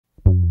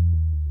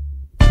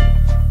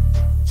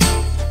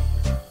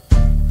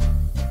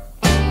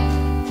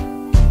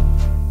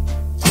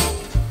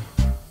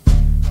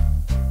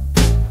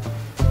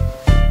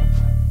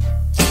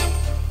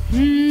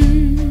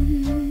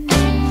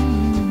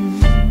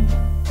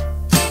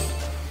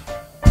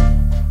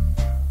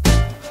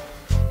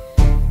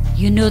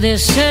know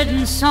there's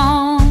certain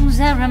songs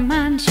that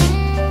remind you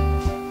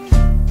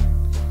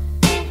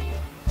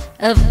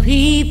of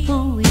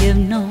people you've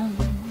known.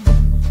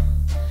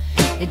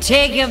 They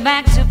take you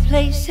back to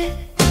places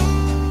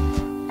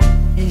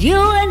that you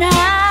and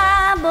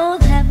I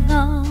both have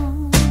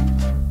gone.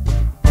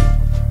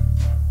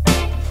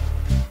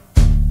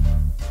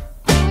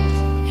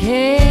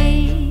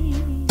 Hey,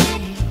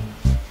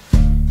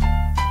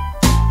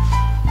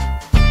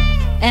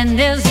 and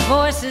there's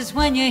voices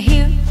when you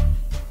hear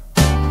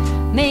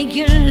make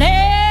you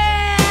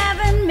laugh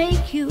and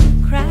make you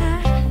cry,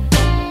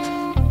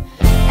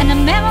 and the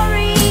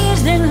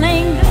memories that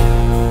linger,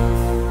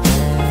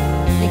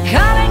 they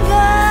come and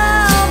go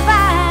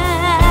by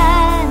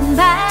and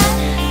by.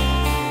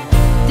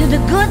 Through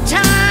the good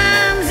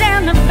times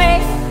and the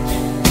bad,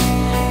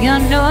 you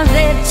know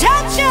they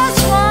touch us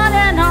one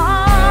and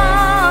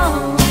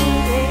all.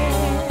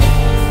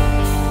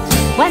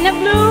 When the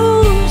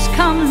blues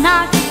come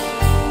knocking,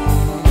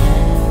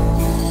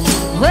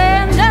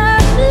 when the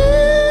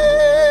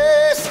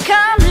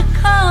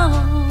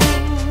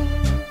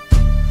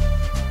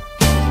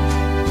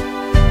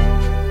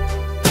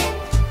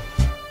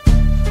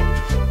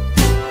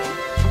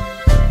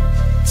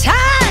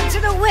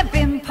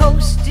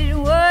posted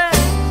word,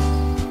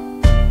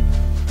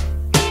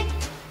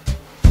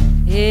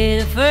 yeah,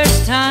 the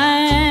first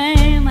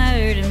time I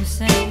heard him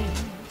sing,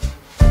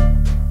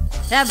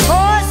 that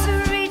voice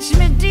that reached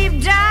me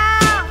deep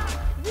down.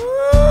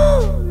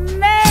 Ooh,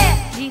 man,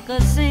 he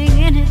could sing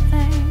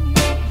anything.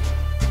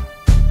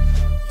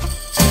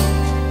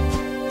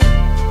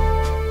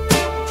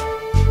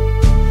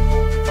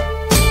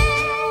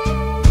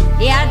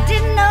 Yeah, I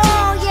didn't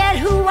know yet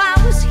who I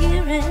was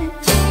hearing.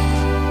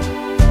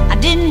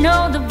 Didn't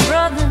know the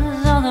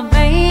brothers or the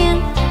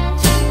band.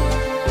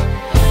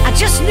 I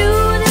just knew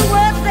that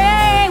what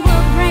they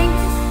were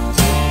bringing,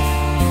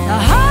 the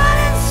heart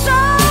and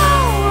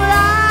soul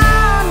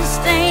I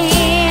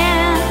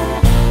understand.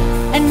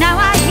 And now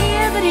I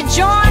hear that he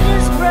joined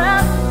his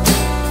brother.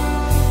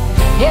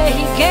 Yeah,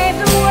 he gave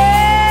the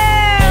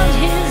world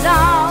his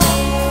all.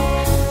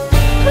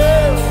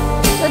 Ooh,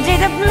 the day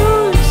the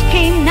blues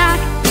came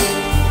knocking,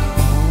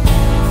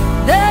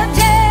 the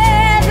day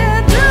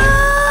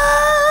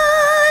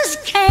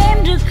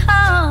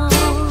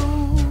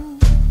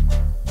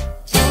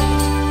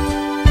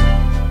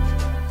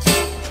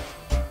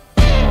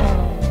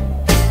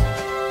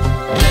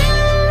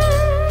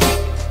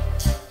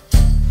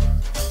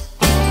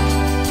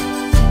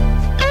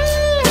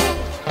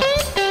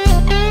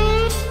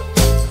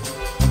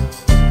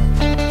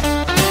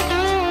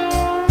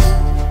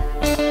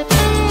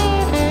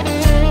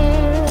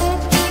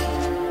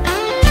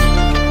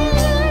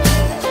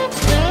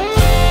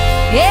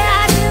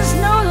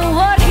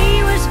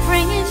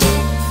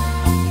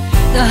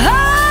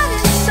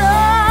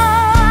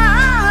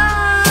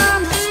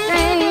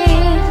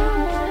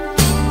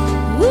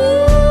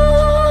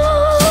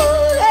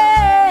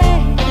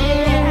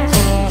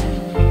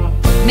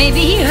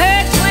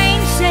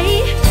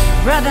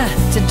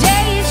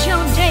today is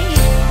your day,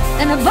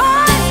 and the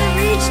voice that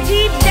reached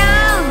deep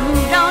down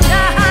moved on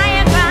to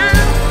higher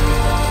ground.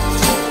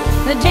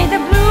 The day the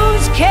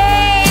blues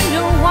came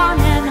to one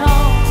and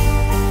all,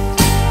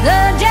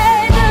 the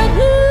day the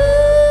blues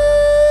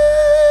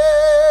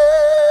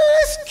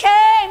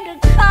came to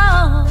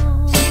call.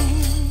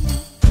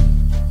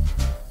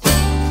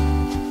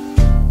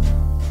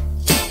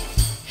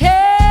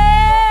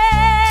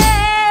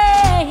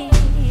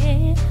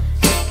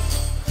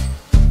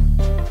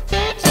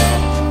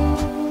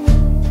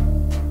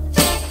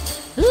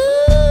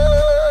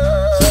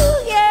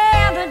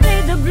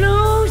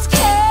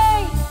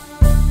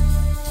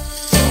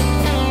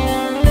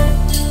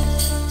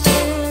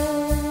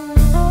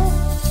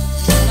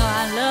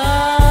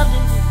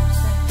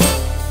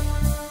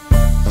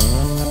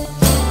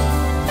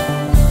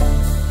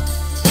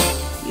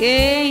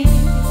 Yeah,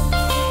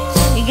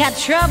 you got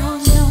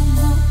troubles no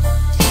more.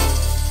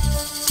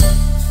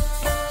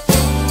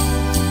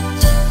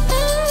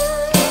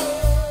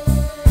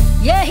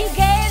 Yeah, he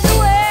gave the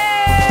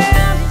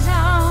world his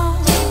all.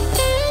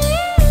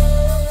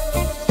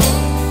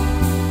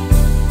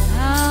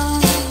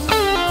 Oh.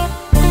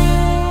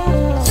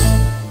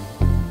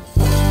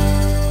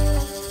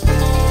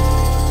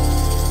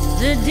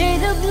 The day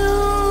the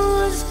blues